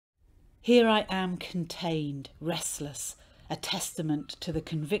Here I am contained, restless, a testament to the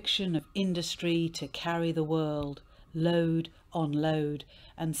conviction of industry to carry the world, load on load,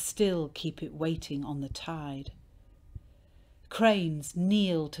 and still keep it waiting on the tide. Cranes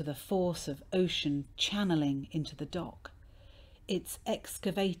kneel to the force of ocean channeling into the dock, its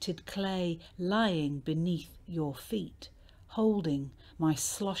excavated clay lying beneath your feet, holding my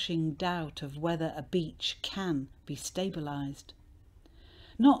sloshing doubt of whether a beach can be stabilised.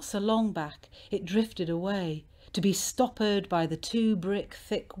 Not so long back it drifted away, to be stoppered by the 2-brick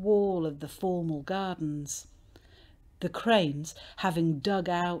thick wall of the formal gardens. The cranes, having dug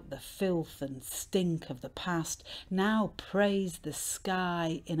out the filth and stink of the past, now praise the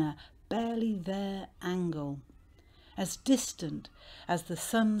sky in a barely there angle, as distant as the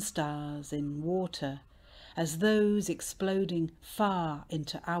sun stars in water, as those exploding far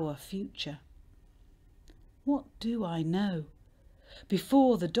into our future. What do I know?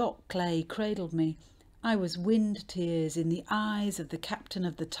 Before the dock clay cradled me, I was wind tears in the eyes of the captain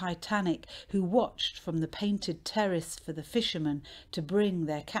of the Titanic, who watched from the painted terrace for the fishermen to bring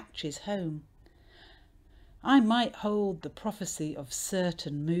their catches home. I might hold the prophecy of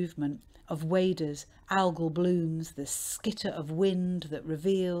certain movement, of waders, algal blooms, the skitter of wind that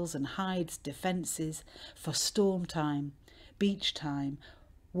reveals and hides defences for storm time, beach time,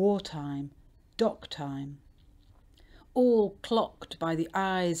 wartime, dock time, all clocked by the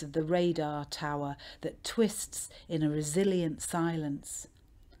eyes of the radar tower that twists in a resilient silence.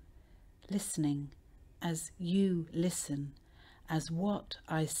 Listening as you listen, as what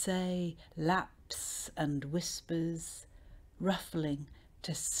I say laps and whispers, ruffling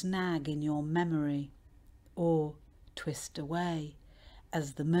to snag in your memory, or twist away,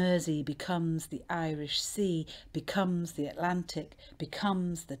 as the Mersey becomes the Irish Sea, becomes the Atlantic,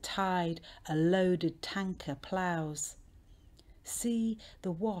 becomes the tide a loaded tanker ploughs. See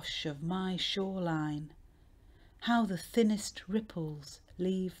the wash of my shoreline, how the thinnest ripples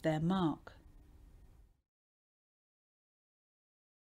leave their mark